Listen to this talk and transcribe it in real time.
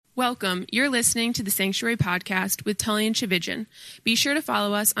Welcome. You're listening to the Sanctuary Podcast with Tullian Tchividjian. Be sure to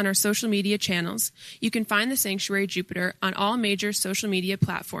follow us on our social media channels. You can find the Sanctuary Jupiter on all major social media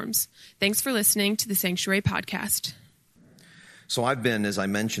platforms. Thanks for listening to the Sanctuary Podcast. So I've been, as I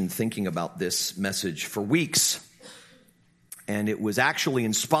mentioned, thinking about this message for weeks. And it was actually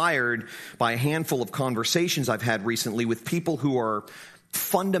inspired by a handful of conversations I've had recently with people who are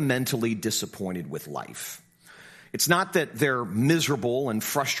fundamentally disappointed with life. It's not that they're miserable and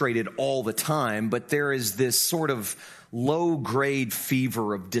frustrated all the time, but there is this sort of low-grade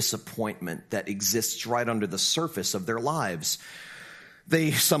fever of disappointment that exists right under the surface of their lives.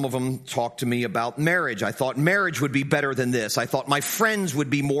 Some of them talk to me about marriage. I thought marriage would be better than this. I thought my friends would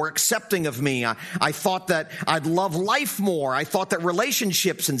be more accepting of me. I thought that I'd love life more. I thought that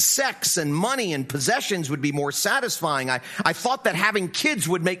relationships and sex and money and possessions would be more satisfying. I thought that having kids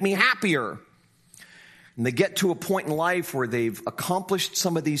would make me happier. And they get to a point in life where they've accomplished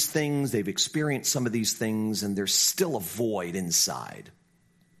some of these things, they've experienced some of these things, and there's still a void inside.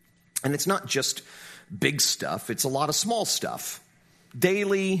 And it's not just big stuff, it's a lot of small stuff.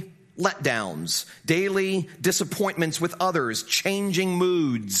 Daily letdowns, daily disappointments with others, changing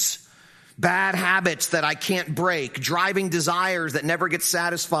moods, bad habits that I can't break, driving desires that never get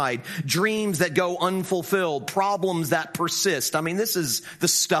satisfied, dreams that go unfulfilled, problems that persist. I mean, this is the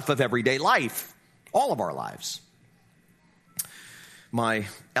stuff of everyday life. All of our lives. My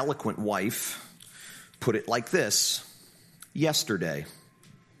eloquent wife put it like this yesterday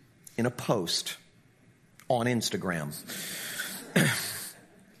in a post on Instagram.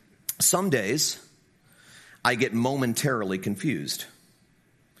 Some days I get momentarily confused.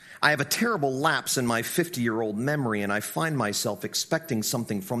 I have a terrible lapse in my 50-year-old memory, and I find myself expecting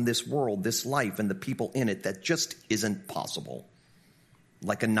something from this world, this life, and the people in it that just isn't possible.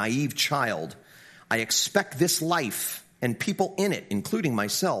 Like a naive child, I expect this life and people in it, including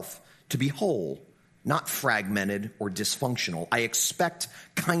myself, to be whole, not fragmented or dysfunctional. I expect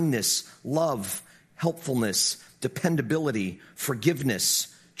kindness, love, helpfulness, dependability,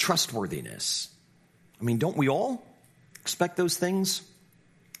 forgiveness, trustworthiness. I mean, don't we all expect those things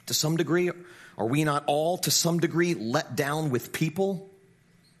to some degree? Are we not all, to some degree, let down with people,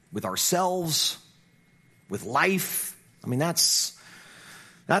 with ourselves, with life? I mean, that's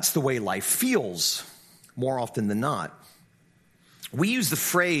the way life feels more often than not. We use the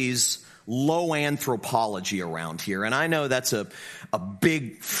phrase low anthropology around here, and I know that's a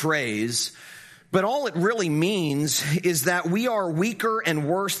big phrase, but all it really means is that we are weaker and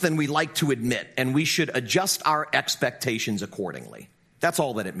worse than we like to admit, and we should adjust our expectations accordingly. That's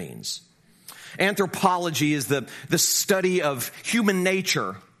all that it means. Anthropology is the study of human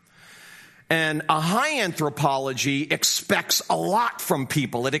nature. And a high anthropology expects a lot from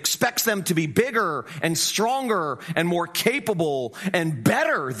people. It expects them to be bigger and stronger and more capable and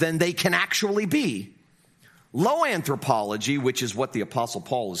better than they can actually be. Low anthropology, which is what the Apostle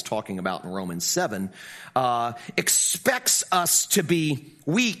Paul is talking about in Romans 7, expects us to be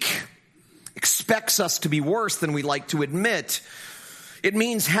weak, expects us to be worse than we like to admit. It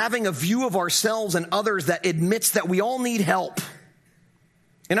means having a view of ourselves and others that admits that we all need help.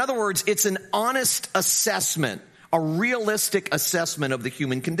 In other words, it's an honest assessment, a realistic assessment of the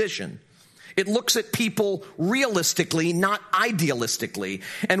human condition. It looks at people realistically, not idealistically.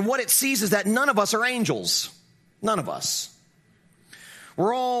 And what it sees is that none of us are angels. None of us.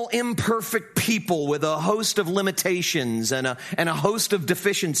 We're all imperfect people with a host of limitations and a host of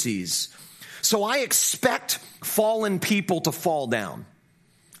deficiencies. So I expect fallen people to fall down.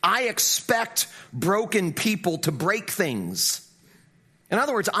 I expect broken people to break things. In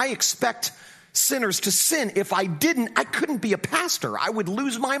other words, I expect sinners to sin. If I didn't, I couldn't be a pastor. I would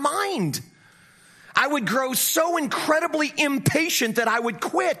lose my mind. I would grow so incredibly impatient that I would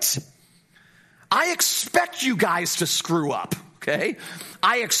quit. I expect you guys to screw up, okay?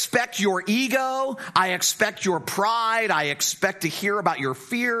 I expect your ego. I expect your pride. I expect to hear about your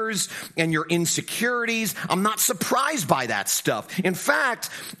fears and your insecurities. I'm not surprised by that stuff. In fact,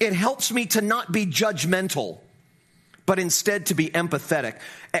 it helps me to not be judgmental, but instead to be empathetic.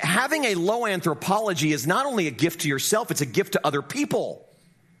 Having a low anthropology is not only a gift to yourself, it's a gift to other people.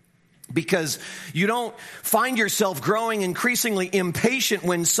 Because you don't find yourself growing increasingly impatient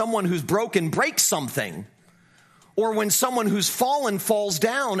when someone who's broken breaks something, or when someone who's fallen falls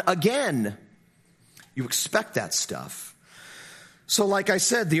down again. You expect that stuff. So like I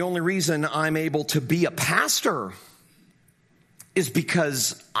said, the only reason I'm able to be a pastor is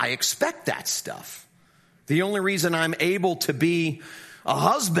because I expect that stuff. The only reason I'm able to be a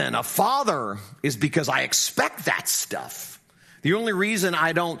husband, a father, is because I expect that stuff. The only reason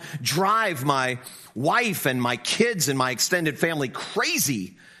I don't drive my wife and my kids and my extended family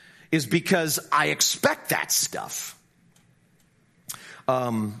crazy is because I expect that stuff.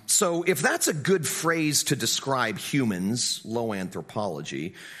 So if that's a good phrase to describe humans, low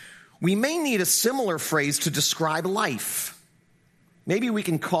anthropology, we may need a similar phrase to describe life. Maybe we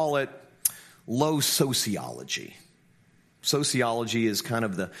can call it low sociology. Sociology is kind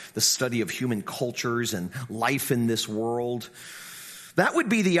of the study of human cultures and life in this world. That would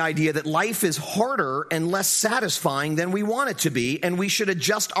be the idea that life is harder and less satisfying than we want it to be, and we should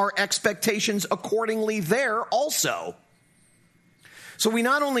adjust our expectations accordingly there also. So we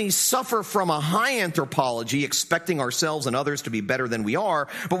not only suffer from a high anthropology, expecting ourselves and others to be better than we are,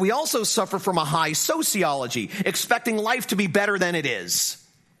 but we also suffer from a high sociology, expecting life to be better than it is.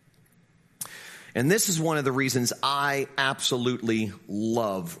 And this is one of the reasons I absolutely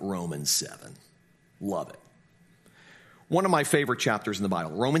love Romans 7. Love it. One of my favorite chapters in the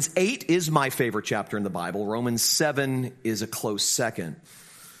Bible. Romans 8 is my favorite chapter in the Bible. Romans 7 is a close second.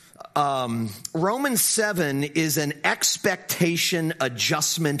 Romans 7 is an expectation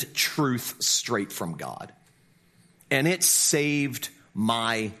adjustment truth straight from God. And it saved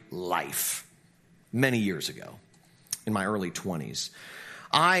my life many years ago in my early 20s.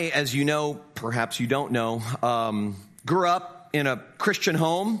 I, as you know, perhaps you don't know, grew up in a Christian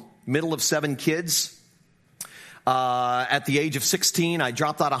home, middle of 7 kids. At the age of 16, I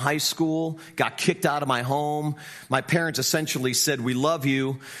dropped out of high school, got kicked out of my home. My parents essentially said, "We love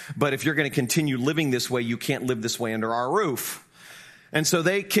you, but if you're going to continue living this way, you can't live this way under our roof." And so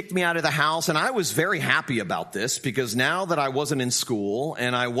they kicked me out of the house, and I was very happy about this because now that I wasn't in school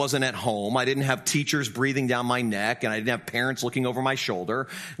and I wasn't at home, I didn't have teachers breathing down my neck and I didn't have parents looking over my shoulder,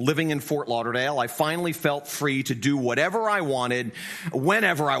 living in Fort Lauderdale, I finally felt free to do whatever I wanted,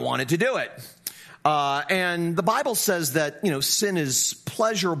 whenever I wanted to do it. And the Bible says that, sin is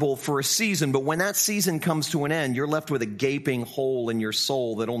pleasurable for a season, but when that season comes to an end, you're left with a gaping hole in your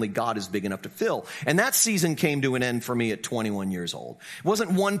soul that only God is big enough to fill. And that season came to an end for me at 21 years old. It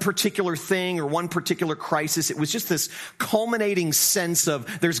wasn't one particular thing or one particular crisis. It was just this culminating sense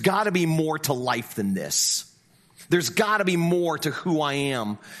of there's got to be more to life than this. There's got to be more to who I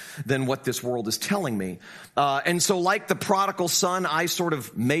am than what this world is telling me. And so like the prodigal son, I sort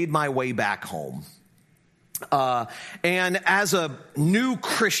of made my way back home. And as a new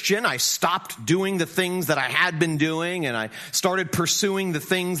Christian, I stopped doing the things that I had been doing, and I started pursuing the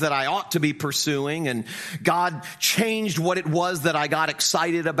things that I ought to be pursuing, and God changed what it was that I got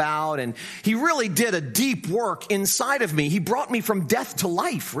excited about, and He really did a deep work inside of me. He brought me from death to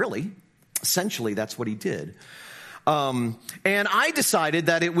life, really. Essentially, that's what He did. And I decided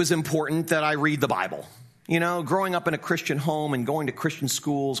that it was important that I read the Bible. Growing up in a Christian home and going to Christian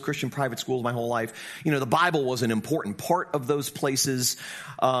schools, Christian private schools my whole life, the Bible was an important part of those places.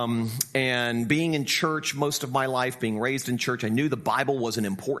 And being in church most of my life, being raised in church, I knew the Bible was an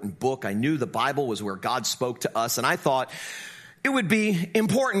important book. I knew the Bible was where God spoke to us. And I thought it would be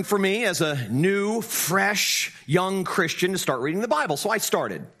important for me as a new, fresh, young Christian to start reading the Bible. So I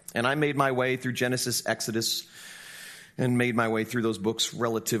started, and I made my way through Genesis, Exodus, and made my way through those books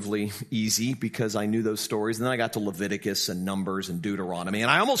relatively easy because I knew those stories. And then I got to Leviticus and Numbers and Deuteronomy, and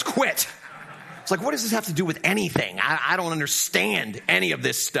I almost quit. It's like, what does this have to do with anything? I don't understand any of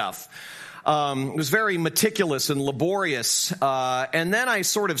this stuff. It was very meticulous and laborious. And then I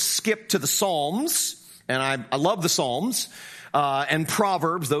sort of skipped to the Psalms, and I love the Psalms. And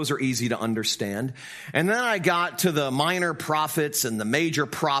Proverbs, those are easy to understand. And then I got to the minor prophets and the major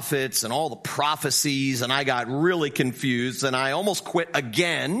prophets and all the prophecies, and I got really confused, and I almost quit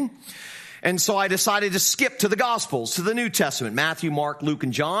again. And so I decided to skip to the Gospels, to the New Testament, Matthew, Mark, Luke,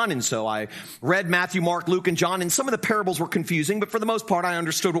 and John. And so I read Matthew, Mark, Luke, and John, and some of the parables were confusing, but for the most part, I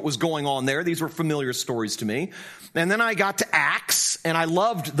understood what was going on there. These were familiar stories to me. And then I got to Acts, and I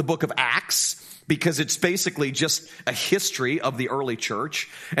loved the book of Acts, because it's basically just a history of the early church.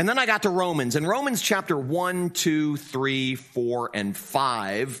 And then I got to Romans, and Romans chapter 1, 2, 3, 4, and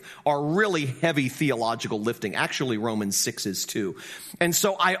 5 are really heavy theological lifting. Actually, Romans 6 is too. And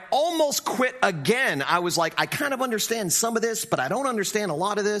so I almost quit again. I was like, I kind of understand some of this, but I don't understand a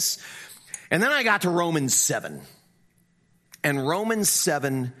lot of this. And then I got to Romans 7. And Romans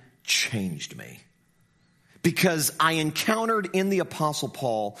 7 changed me. Because I encountered in the Apostle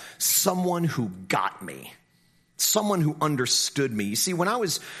Paul someone who got me, someone who understood me. You see, when I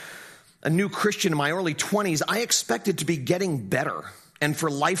was a new Christian in my early 20s, I expected to be getting better and for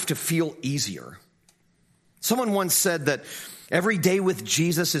life to feel easier. Someone once said that every day with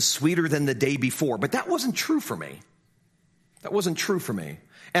Jesus is sweeter than the day before, but that wasn't true for me. That wasn't true for me.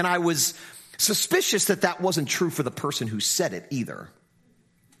 And I was suspicious that that wasn't true for the person who said it either.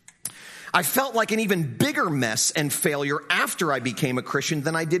 I felt like an even bigger mess and failure after I became a Christian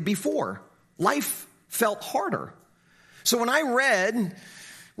than I did before. Life felt harder. So when I read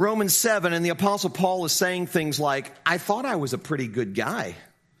Romans 7 and the Apostle Paul is saying things like, I thought I was a pretty good guy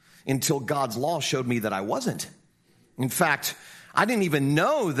until God's law showed me that I wasn't. In fact, I didn't even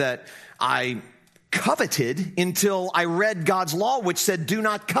know that I coveted until I read God's law, which said, do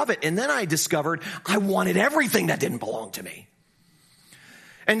not covet. And then I discovered I wanted everything that didn't belong to me.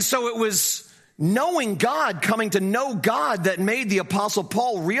 And so it was knowing God, coming to know God, that made the Apostle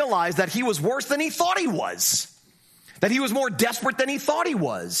Paul realize that he was worse than he thought he was. That he was more desperate than he thought he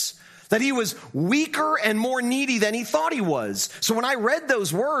was. That he was weaker and more needy than he thought he was. So when I read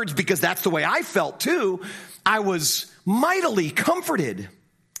those words, because that's the way I felt too, I was mightily comforted,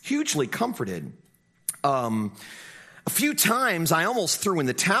 hugely comforted. A few times I almost threw in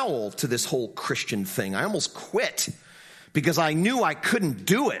the towel to this whole Christian thing. I almost quit because I knew I couldn't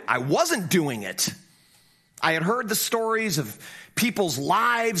do it. I wasn't doing it. I had heard the stories of people's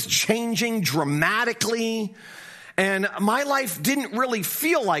lives changing dramatically. And my life didn't really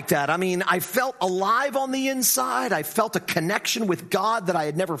feel like that. I mean, I felt alive on the inside. I felt a connection with God that I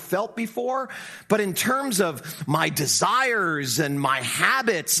had never felt before. But in terms of my desires and my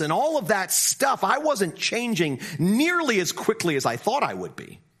habits and all of that stuff, I wasn't changing nearly as quickly as I thought I would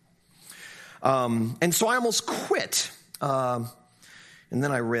be. And so I almost quit. And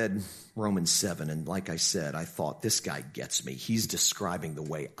then I read Romans 7. And like I said, I thought, this guy gets me. He's describing the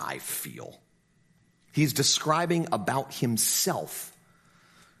way I feel. He's describing about himself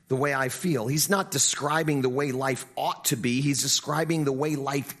the way I feel. He's not describing the way life ought to be. He's describing the way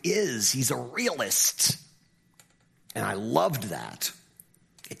life is. He's a realist. And I loved that.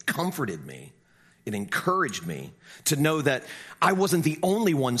 It comforted me. It encouraged me to know that I wasn't the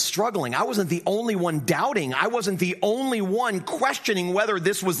only one struggling. I wasn't the only one doubting. I wasn't the only one questioning whether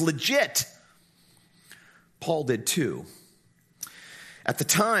this was legit. Paul did too. At the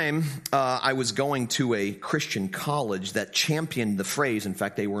time, I was going to a Christian college that championed the phrase, in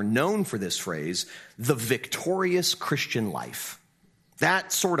fact, they were known for this phrase, the victorious Christian life.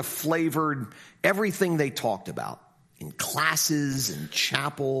 That sort of flavored everything they talked about in classes, in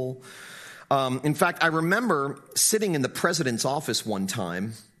chapel. In fact, I remember sitting in the president's office one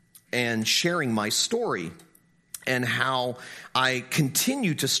time and sharing my story and how I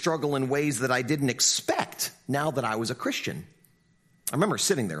continue to struggle in ways that I didn't expect now that I was a Christian. I remember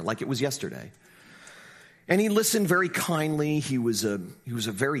sitting there like it was yesterday. And he listened very kindly. He was a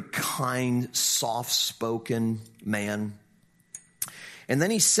very kind, soft-spoken man. And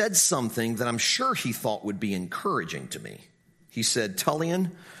then he said something that I'm sure he thought would be encouraging to me. He said,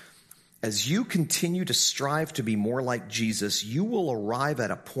 Tullian, as you continue to strive to be more like Jesus, you will arrive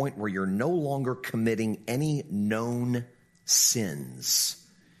at a point where you're no longer committing any known sins.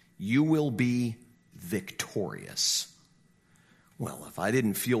 You will be victorious. Well, if I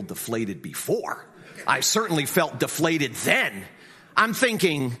didn't feel deflated before, I certainly felt deflated then. I'm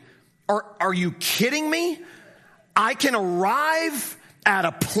thinking, are you kidding me? I can arrive at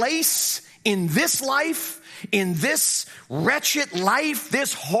a place in this life, in this wretched life,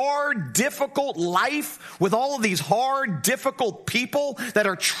 this hard, difficult life with all of these hard, difficult people that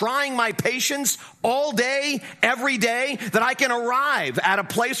are trying my patience all day, every day, that I can arrive at a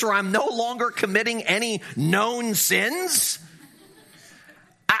place where I'm no longer committing any known sins?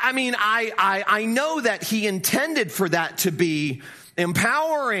 I mean, I know that he intended for that to be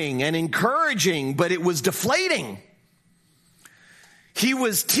empowering and encouraging, but it was deflating. He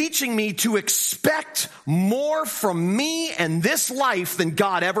was teaching me to expect more from me and this life than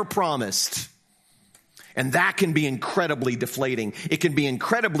God ever promised. And that can be incredibly deflating. It can be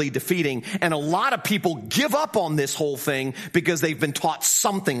incredibly defeating. And a lot of people give up on this whole thing because they've been taught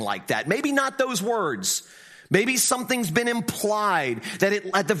something like that. Maybe not those words. Maybe something's been implied that it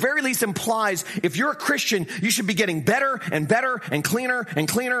at the very least implies if you're a Christian, you should be getting better and better and cleaner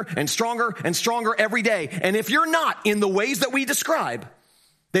and stronger every day. And if you're not in the ways that we describe,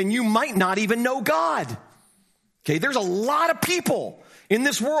 then you might not even know God. Okay, there's a lot of people in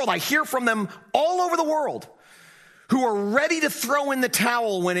this world, I hear from them all over the world, who are ready to throw in the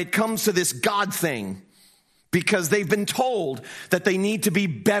towel when it comes to this God thing because they've been told that they need to be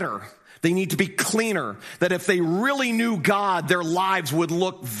better. They need to be cleaner, that if they really knew God, their lives would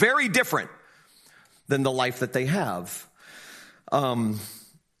look very different than the life that they have.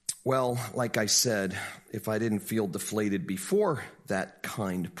 Well, like I said, if I didn't feel deflated before that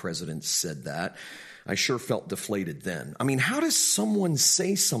kind president said that, I sure felt deflated then. I mean, how does someone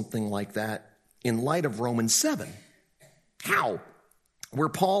say something like that in light of Romans 7? How? Where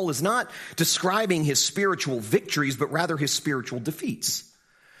Paul is not describing his spiritual victories, but rather his spiritual defeats.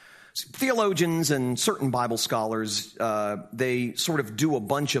 Theologians and certain Bible scholars, they sort of do a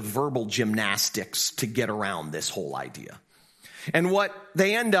bunch of verbal gymnastics to get around this whole idea. And what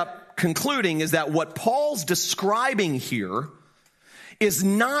they end up concluding is that what Paul's describing here is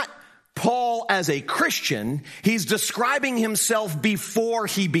not Paul as a Christian. He's describing himself before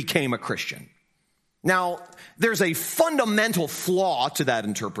he became a Christian. Now, there's a fundamental flaw to that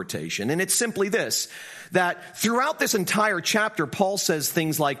interpretation, and it's simply this, that throughout this entire chapter, Paul says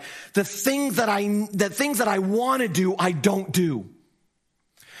things like, the things that I want to do, I don't do.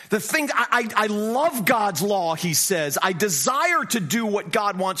 I love God's law, he says. I desire to do what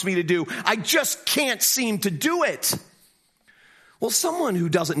God wants me to do. I just can't seem to do it. Well, someone who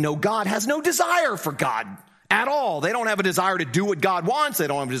doesn't know God has no desire for God at all. They don't have a desire to do what God wants. They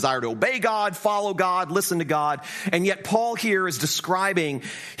don't have a desire to obey God, follow God, listen to God. And yet Paul here is describing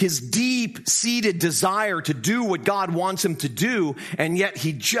his deep-seated desire to do what God wants him to do, and yet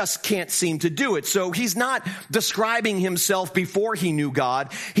he just can't seem to do it. So he's not describing himself before he knew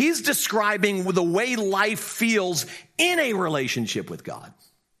God. He's describing the way life feels in a relationship with God.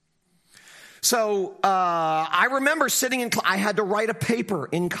 So I remember sitting I had to write a paper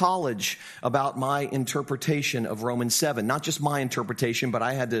in college about my interpretation of Romans 7. Not just my interpretation, but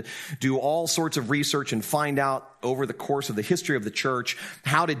I had to do all sorts of research and find out over the course of the history of the church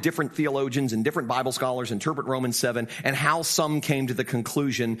how did different theologians and different Bible scholars interpret Romans 7, and how some came to the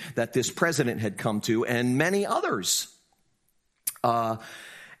conclusion that this president had come to, and many others. And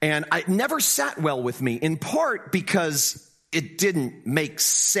it never sat well with me, in part because it didn't make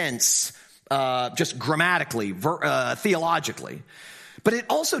sense just grammatically, theologically. But it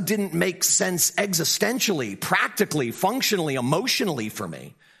also didn't make sense existentially, practically, functionally, emotionally for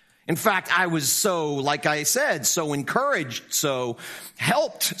me. In fact, I was so, like I said, so encouraged, so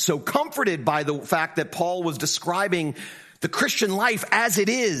helped, so comforted by the fact that Paul was describing the Christian life as it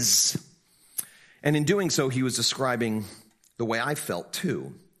is. And in doing so, he was describing the way I felt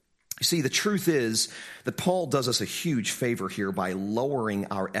too. You see, the truth is that Paul does us a huge favor here by lowering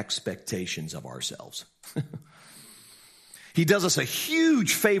our expectations of ourselves. He does us a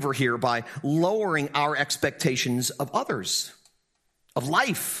huge favor here by lowering our expectations of others, of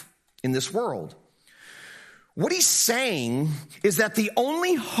life in this world. What he's saying is that the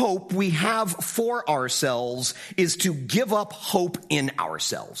only hope we have for ourselves is to give up hope in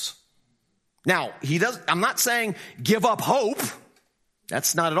ourselves. Now, I'm not saying give up hope.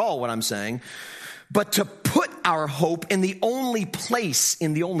 That's not at all what I'm saying. But to put our hope in the only place,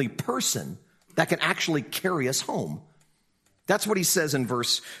 in the only person that can actually carry us home. That's what he says in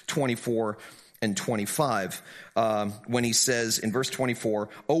verse 24 and 25. When he says in verse 24,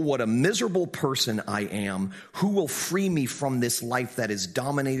 "Oh, what a miserable person I am. Who will free me from this life that is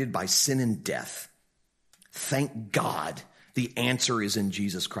dominated by sin and death?" Thank God the answer is in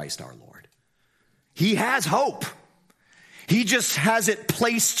Jesus Christ our Lord. He has hope. He just has it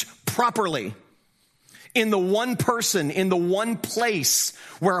placed properly in the one person, in the one place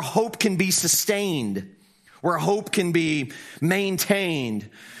where hope can be sustained, where hope can be maintained.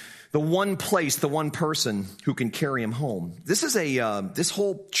 The one place, the one person who can carry him home. This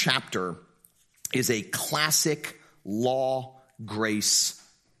whole chapter is a classic law grace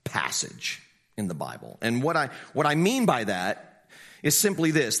passage in the Bible. And what I mean by that is simply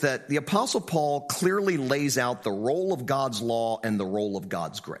this, that the Apostle Paul clearly lays out the role of God's law and the role of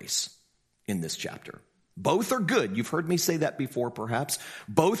God's grace in this chapter. Both are good. You've heard me say that before, perhaps.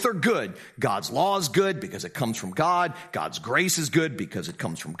 Both are good. God's law is good because it comes from God. God's grace is good because it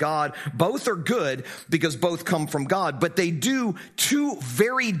comes from God. Both are good because both come from God, but they do two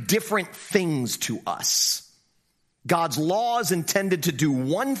very different things to us. God's law is intended to do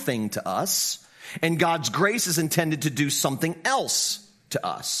one thing to us, and God's grace is intended to do something else to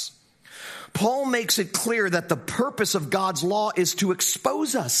us. Paul makes it clear that the purpose of God's law is to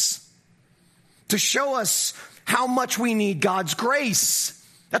expose us, to show us how much we need God's grace.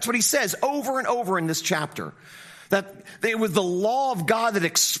 That's what he says over and over in this chapter. That it was the law of God that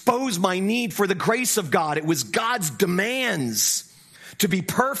exposed my need for the grace of God. It was God's demands to be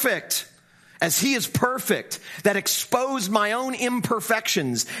perfect as he is perfect that exposed my own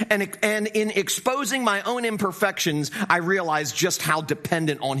imperfections. And in exposing my own imperfections, I realized just how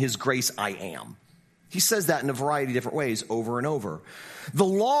dependent on his grace I am. He says that in a variety of different ways over and over. The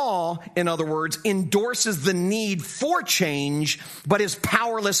law, in other words, endorses the need for change, but is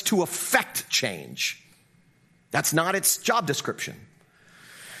powerless to effect change. That's not its job description.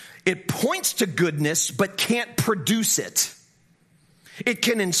 It points to goodness, but can't produce it. It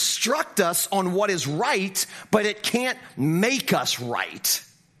can instruct us on what is right, but it can't make us right.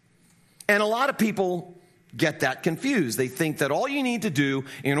 And a lot of people get that confused. They think that all you need to do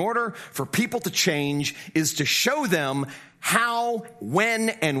in order for people to change is to show them how, when,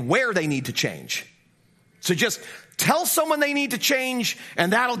 and where they need to change. So just tell someone they need to change,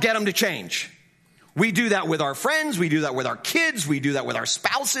 and that'll get them to change. We do that with our friends. We do that with our kids. We do that with our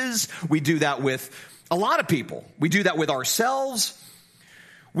spouses. We do that with a lot of people. We do that with ourselves.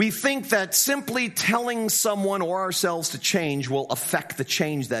 We think that simply telling someone or ourselves to change will affect the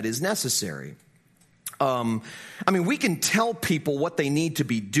change that is necessary. We can tell people what they need to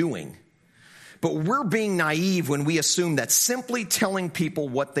be doing, but we're being naive when we assume that simply telling people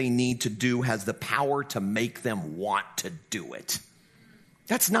what they need to do has the power to make them want to do it.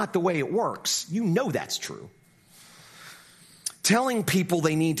 That's not the way it works. You know that's true. Telling people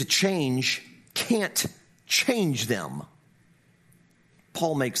they need to change can't change them.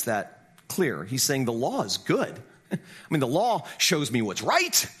 Paul makes that clear. He's saying the law is good. The law shows me what's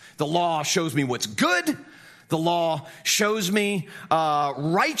right. The law shows me what's good. The law shows me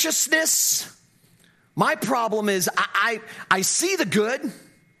righteousness. My problem is I see the good.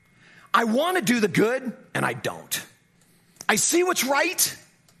 I want to do the good, and I don't. I see what's right.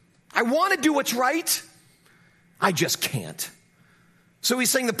 I want to do what's right. I just can't. So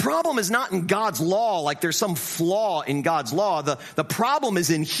he's saying the problem is not in God's law, like there's some flaw in God's law. The problem is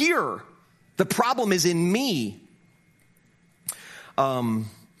in here. The problem is in me.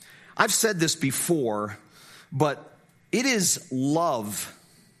 I've said this before, but it is love,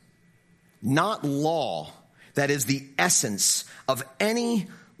 not law, that is the essence of any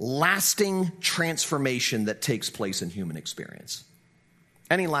lasting transformation that takes place in human experience.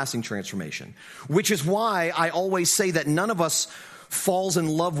 Any lasting transformation. Which is why I always say that none of us falls in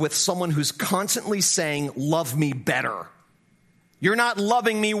love with someone who's constantly saying, love me better. You're not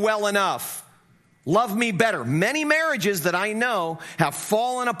loving me well enough. Love me better. Many marriages that I know have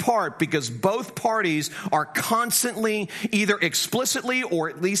fallen apart because both parties are constantly either explicitly or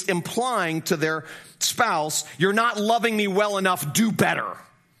at least implying to their spouse, you're not loving me well enough, do better.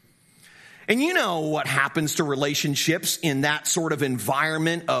 And you know what happens to relationships in that sort of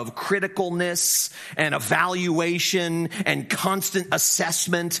environment of criticalness and evaluation and constant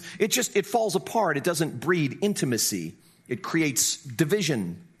assessment. It falls apart. It doesn't breed intimacy. It creates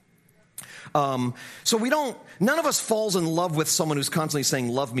division. None of us falls in love with someone who's constantly saying,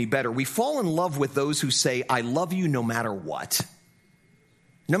 love me better. We fall in love with those who say, I love you no matter what.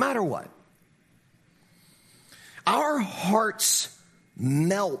 No matter what. Our hearts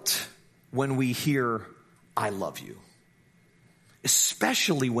melt when we hear, I love you.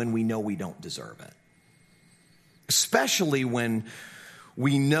 Especially when we know we don't deserve it. Especially when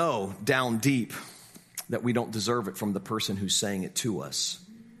we know down deep that we don't deserve it from the person who's saying it to us.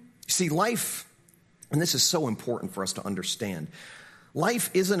 You see, life, and this is so important for us to understand, life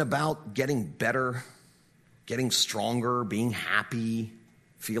isn't about getting better, getting stronger, being happy,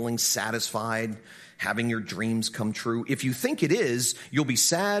 feeling satisfied, having your dreams come true. If you think it is, you'll be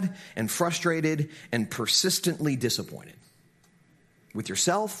sad and frustrated and persistently disappointed with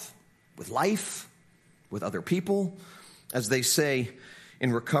yourself, with life, with other people. As they say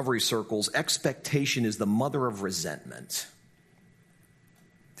in recovery circles, expectation is the mother of resentment.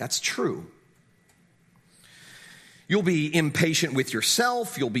 That's true. You'll be impatient with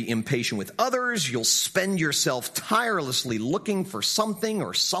yourself. You'll be impatient with others. You'll spend yourself tirelessly looking for something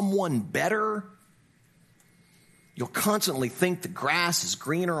or someone better. You'll constantly think the grass is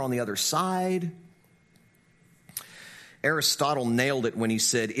greener on the other side. Aristotle nailed it when he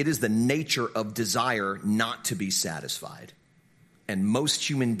said, it is the nature of desire not to be satisfied. And most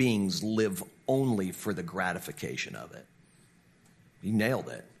human beings live only for the gratification of it. He nailed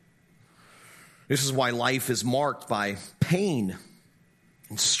it. This is why life is marked by pain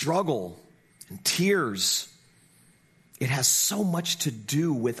and struggle and tears. It has so much to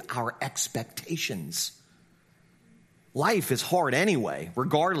do with our expectations. Life is hard anyway,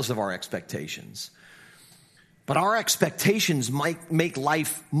 regardless of our expectations. But our expectations might make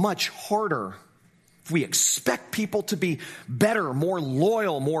life much harder. If we expect people to be better, more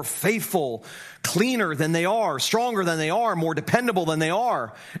loyal, more faithful, cleaner than they are, stronger than they are, more dependable than they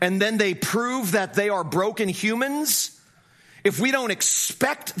are, and then they prove that they are broken humans, if we don't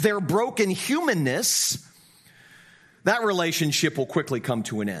expect their broken humanness, that relationship will quickly come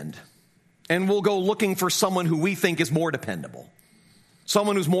to an end. And we'll go looking for someone who we think is more dependable,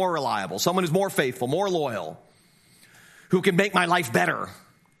 someone who's more reliable, someone who's more faithful, more loyal, who can make my life better.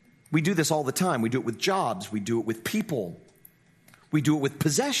 We do this all the time. We do it with jobs. We do it with people. We do it with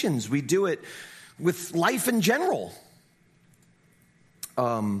possessions. We do it with life in general.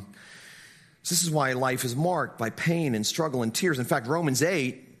 This is why life is marked by pain and struggle and tears. In fact, Romans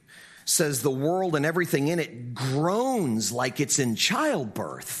 8 says the world and everything in it groans like it's in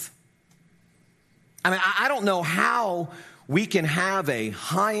childbirth. I mean, I don't know how we can have a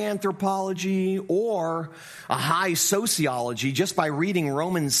high anthropology or a high sociology just by reading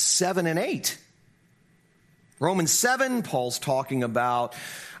Romans 7 and 8. Romans 7, Paul's talking about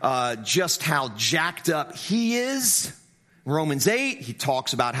just how jacked up he is. Romans 8, he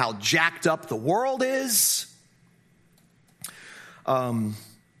talks about how jacked up the world is.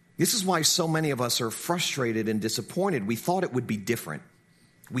 This is why so many of us are frustrated and disappointed. We thought it would be different.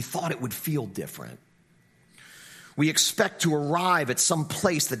 We thought it would feel different. We expect to arrive at some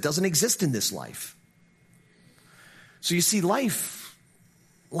place that doesn't exist in this life. So you see, life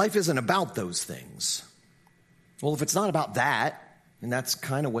isn't about those things. Well, if it's not about that, and that's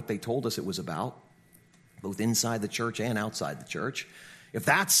kind of what they told us it was about, both inside the church and outside the church, if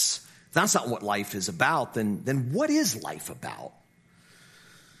that's not what life is about, then what is life about?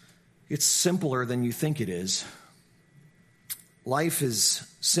 It's simpler than you think it is. Life is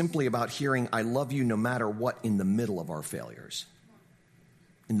simply about hearing, I love you no matter what, in the middle of our failures,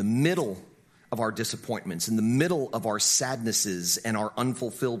 in the middle of our disappointments, in the middle of our sadnesses and our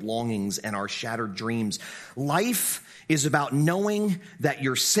unfulfilled longings and our shattered dreams. Life is about knowing that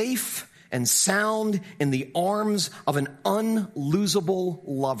you're safe and sound in the arms of an unlosable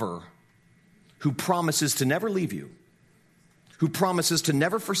lover who promises to never leave you, who promises to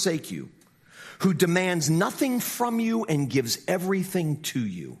never forsake you, who demands nothing from you and gives everything to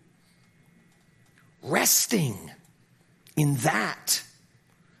you. Resting in that,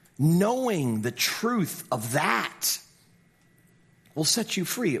 knowing the truth of that, will set you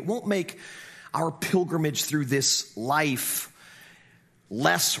free. It won't make our pilgrimage through this life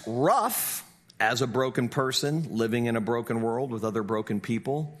less rough as a broken person living in a broken world with other broken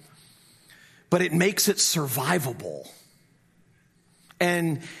people, but it makes it survivable.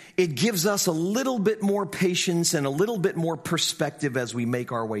 And it gives us a little bit more patience and a little bit more perspective as we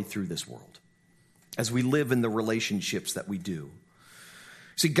make our way through this world, as we live in the relationships that we do.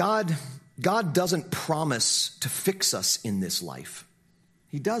 See, God doesn't promise to fix us in this life.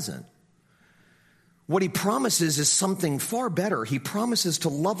 He doesn't. What he promises is something far better. He promises to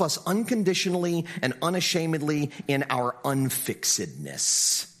love us unconditionally and unashamedly in our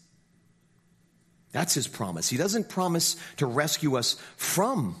unfixedness. That's his promise. He doesn't promise to rescue us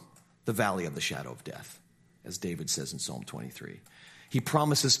from the valley of the shadow of death, as David says in Psalm 23. He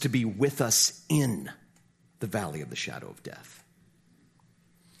promises to be with us in the valley of the shadow of death.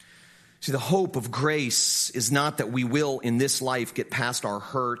 See, the hope of grace is not that we will, in this life, get past our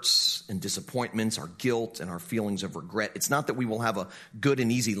hurts and disappointments, our guilt and our feelings of regret. It's not that we will have a good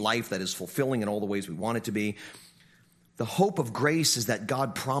and easy life that is fulfilling in all the ways we want it to be. The hope of grace is that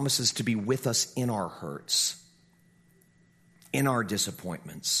God promises to be with us in our hurts, in our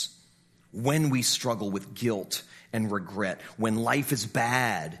disappointments, when we struggle with guilt and regret, when life is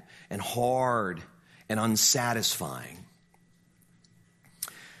bad and hard and unsatisfying.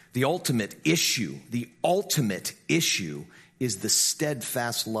 The ultimate issue is the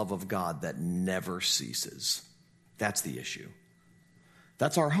steadfast love of God that never ceases. That's the issue.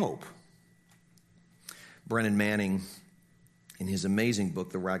 That's our hope. Brennan Manning, in his amazing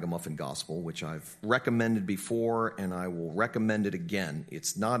book, The Ragamuffin Gospel, which I've recommended before and I will recommend it again.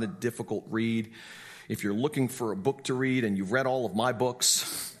 It's not a difficult read. If you're looking for a book to read and you've read all of my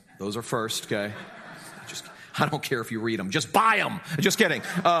books, those are first, okay? I don't care if you read them. Just buy them. Just kidding.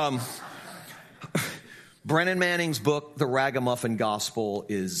 Brennan Manning's book, The Ragamuffin Gospel,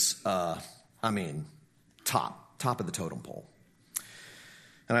 is, top of the totem pole.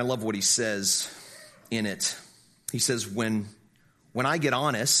 And I love what he says in it. He says, when I get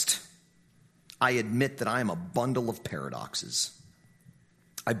honest, I admit that I am a bundle of paradoxes.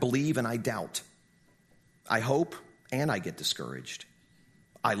 I believe and I doubt. I hope and I get discouraged.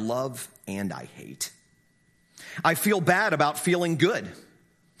 I love and I hate. I feel bad about feeling good.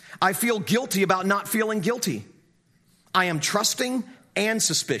 I feel guilty about not feeling guilty. I am trusting and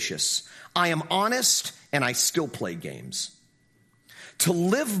suspicious. I am honest and I still play games. To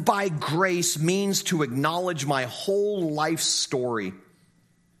live by grace means to acknowledge my whole life story,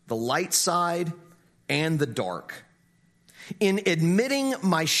 the light side and the dark. In admitting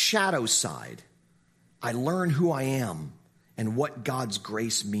my shadow side, I learn who I am and what God's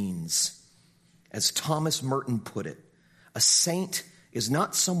grace means. As Thomas Merton put it, a saint is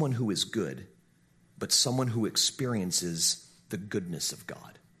not someone who is good, but someone who experiences the goodness of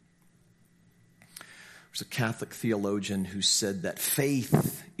God. There's a Catholic theologian who said that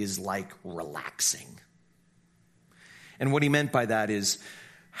faith is like relaxing. And what he meant by that is,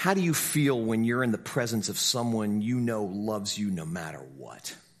 how do you feel when you're in the presence of someone you know loves you no matter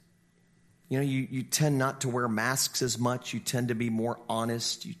what? You tend not to wear masks as much. You tend to be more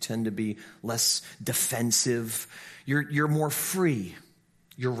honest. You tend to be less defensive. You're more free.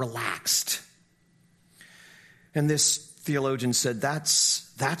 You're relaxed. And this theologian said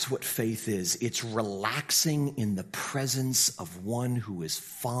that's what faith is. It's relaxing in the presence of one who is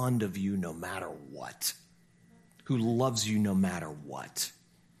fond of you no matter what, who loves you no matter what.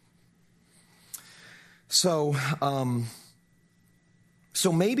 So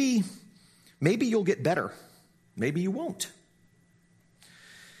maybe you'll get better. Maybe you won't.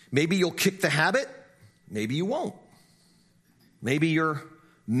 Maybe you'll kick the habit. Maybe you won't. Maybe your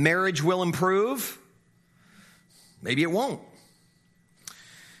marriage will improve. Maybe it won't.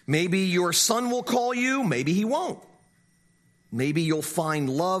 Maybe your son will call you. Maybe he won't. Maybe you'll find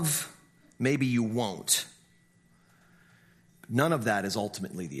love. Maybe you won't. None of that is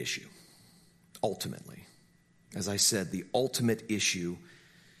ultimately the issue. Ultimately. As I said, the ultimate issue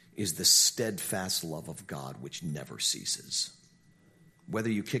is the steadfast love of God, which never ceases. Whether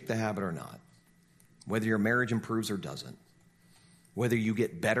you kick the habit or not, whether your marriage improves or doesn't, whether you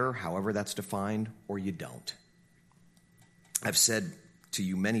get better, however that's defined, or you don't. I've said to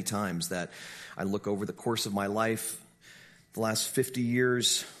you many times that I look over the course of my life, the last 50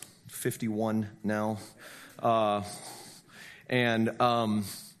 years, 51 now, and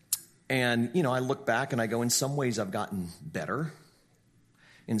I look back and I go, in some ways I've gotten better.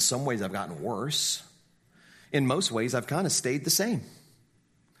 In some ways I've gotten worse. In most ways I've kind of stayed the same.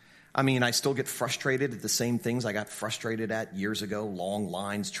 I mean, I still get frustrated at the same things I got frustrated at years ago. Long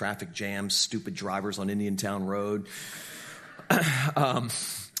lines, traffic jams, stupid drivers on Indiantown Road. I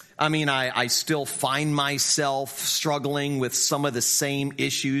still find myself struggling with some of the same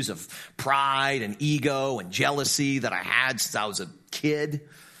issues of pride and ego and jealousy that I had since I was a kid.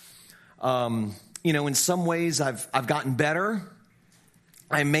 In some ways I've gotten better.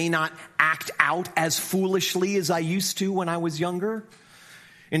 I may not act out as foolishly as I used to when I was younger.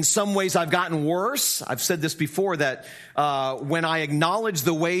 In some ways I've gotten worse. I've said this before, that when I acknowledge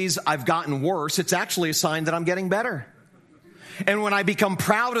the ways I've gotten worse, it's actually a sign that I'm getting better. And when I become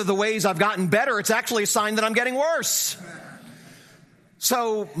proud of the ways I've gotten better, it's actually a sign that I'm getting worse.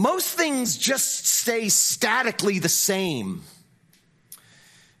 So most things just stay statically the same.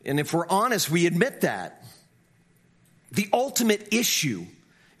 And if we're honest, we admit that. The ultimate issue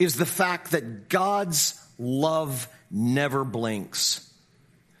is the fact that God's love never blinks,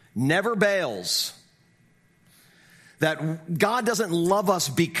 never bails. That God doesn't love us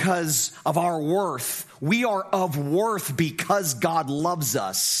because of our worth. We are of worth because God loves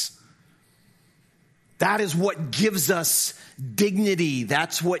us. That is what gives us dignity.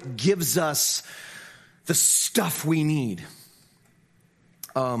 That's what gives us the stuff we need.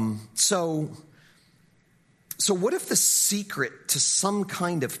 So what if the secret to some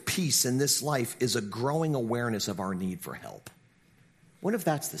kind of peace in this life is a growing awareness of our need for help? What if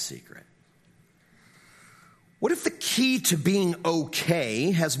that's the secret? What if the key to being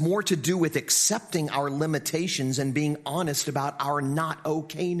okay has more to do with accepting our limitations and being honest about our not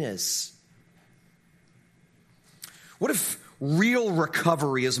okayness? What if real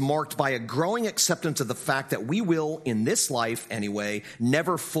recovery is marked by a growing acceptance of the fact that we will, in this life anyway,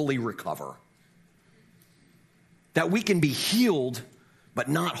 never fully recover? That we can be healed, but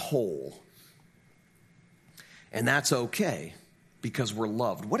not whole. And that's okay, because we're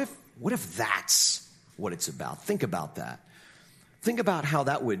loved. What if that's what it's about? Think about that. Think about how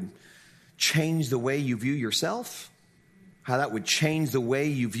that would change the way you view yourself, how that would change the way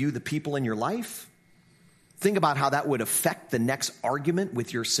you view the people in your life. Think about how that would affect the next argument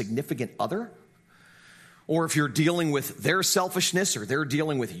with your significant other, or if you're dealing with their selfishness or they're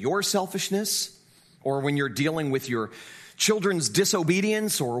dealing with your selfishness, or when you're dealing with your children's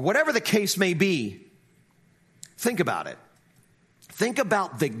disobedience, or whatever the case may be. Think about it. Think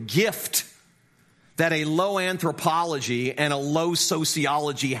about the gift that a low anthropology and a low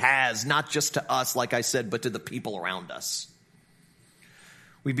sociology has, not just to us, like I said, but to the people around us.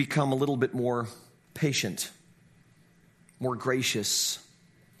 We become a little bit more patient, more gracious,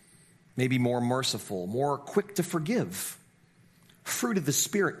 maybe more merciful, more quick to forgive. Fruit of the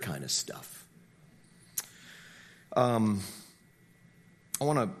Spirit kind of stuff. I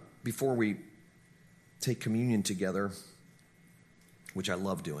want to, before we take communion together, which I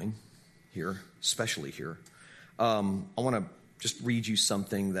love doing here, especially here, I want to just read you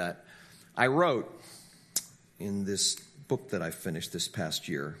something that I wrote in this book that I finished this past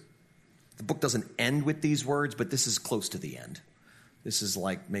year. The book doesn't end with these words, but this is close to the end. This is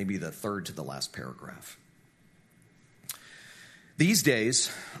like maybe the third to the last paragraph. These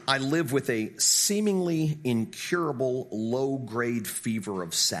days, I live with a seemingly incurable low-grade fever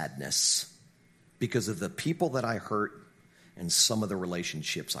of sadness. because of the people that I hurt and some of the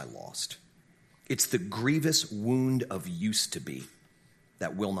relationships I lost. It's the grievous wound of used to be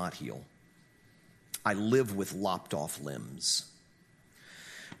that will not heal. I live with lopped off limbs.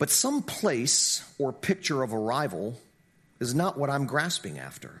 But some place or picture of arrival is not what I'm grasping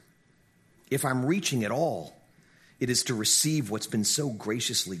after. If I'm reaching at all, it is to receive what's been so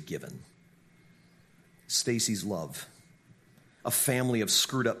graciously given. Stacy's love, a family of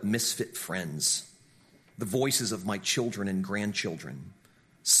screwed up misfit friends, the voices of my children and grandchildren,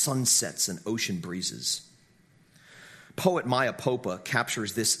 sunsets and ocean breezes. Poet Maya Popa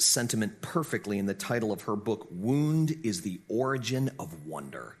captures this sentiment perfectly in the title of her book, Wound is the Origin of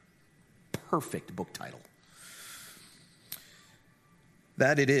Wonder. Perfect book title.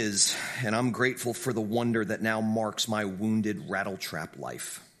 That it is, and I'm grateful for the wonder that now marks my wounded rattletrap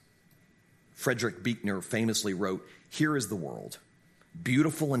life. Frederick Buechner famously wrote, "Here is the world.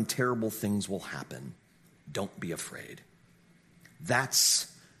 Beautiful and terrible things will happen. Don't be afraid." That's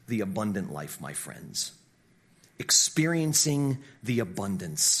the abundant life, my friends. Experiencing the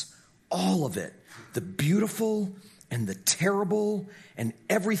abundance, all of it, the beautiful and the terrible and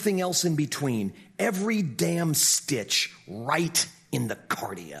everything else in between, every damn stitch right in the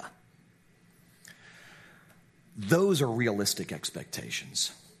cardia. Those are realistic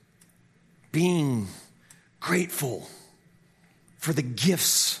expectations. Being grateful for the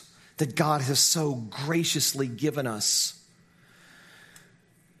gifts that God has so graciously given us.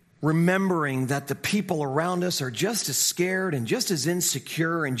 Remembering that the people around us are just as scared and just as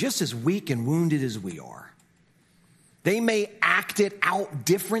insecure and just as weak and wounded as we are. They may act it out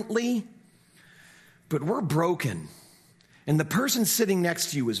differently, but we're broken. And the person sitting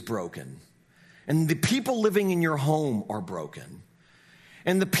next to you is broken. And the people living in your home are broken.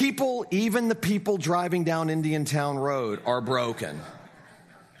 And the people, even the people driving down Indiantown Road, are broken.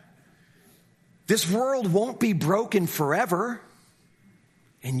 This world won't be broken forever.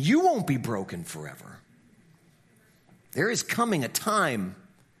 And you won't be broken forever. There is coming a time,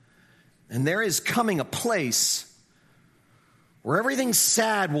 and there is coming a place where everything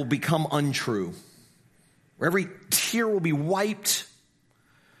sad will become untrue, where every tear will be wiped,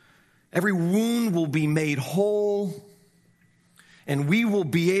 every wound will be made whole, and we will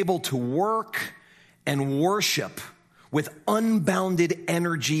be able to work and worship with unbounded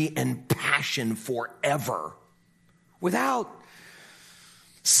energy and passion forever, without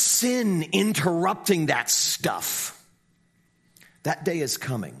sin interrupting that stuff. That day is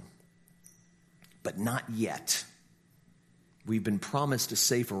coming, but not yet. We've been promised a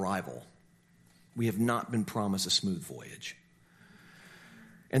safe arrival. We have not been promised a smooth voyage.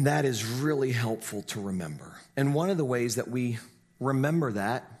 And that is really helpful to remember. And one of the ways that we remember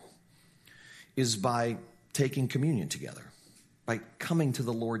that is by taking communion together, by coming to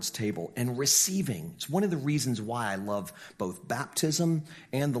the Lord's table and receiving. It's one of the reasons why I love both baptism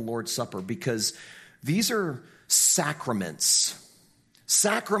and the Lord's Supper, because these are sacraments.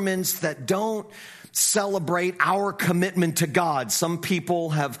 Sacraments that don't celebrate our commitment to God. Some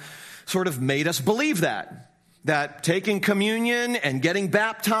people have sort of made us believe that taking communion and getting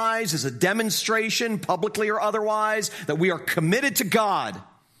baptized is a demonstration, publicly or otherwise, that we are committed to God.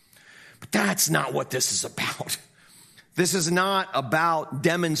 But that's not what this is about. This is not about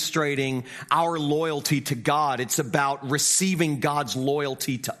demonstrating our loyalty to God. It's about receiving God's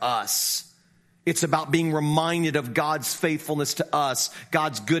loyalty to us. It's about being reminded of God's faithfulness to us,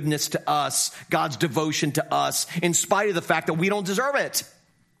 God's goodness to us, God's devotion to us, in spite of the fact that we don't deserve it.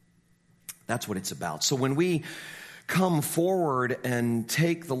 That's what it's about. So when we come forward and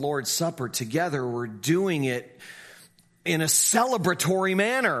take the Lord's Supper together, we're doing it in a celebratory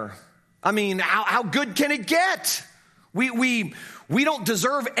manner. I mean, how good can it get? We don't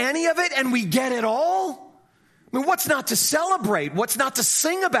deserve any of it, and we get it all? I mean, what's not to celebrate? What's not to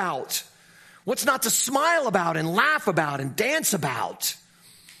sing about? What's not to smile about and laugh about and dance about?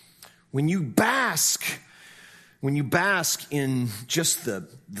 When you bask in just the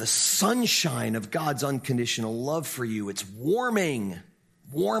sunshine of God's unconditional love for you, it's warming.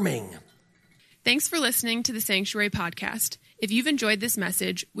 Thanks for listening to the Sanctuary Podcast. If you've enjoyed this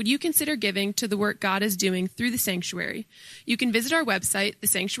message, would you consider giving to the work God is doing through the Sanctuary? You can visit our website,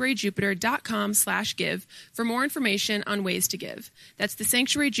 thesanctuaryjupiter.com/give, for more information on ways to give. That's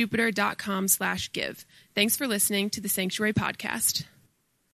thesanctuaryjupiter.com/give. Thanks for listening to the Sanctuary Podcast.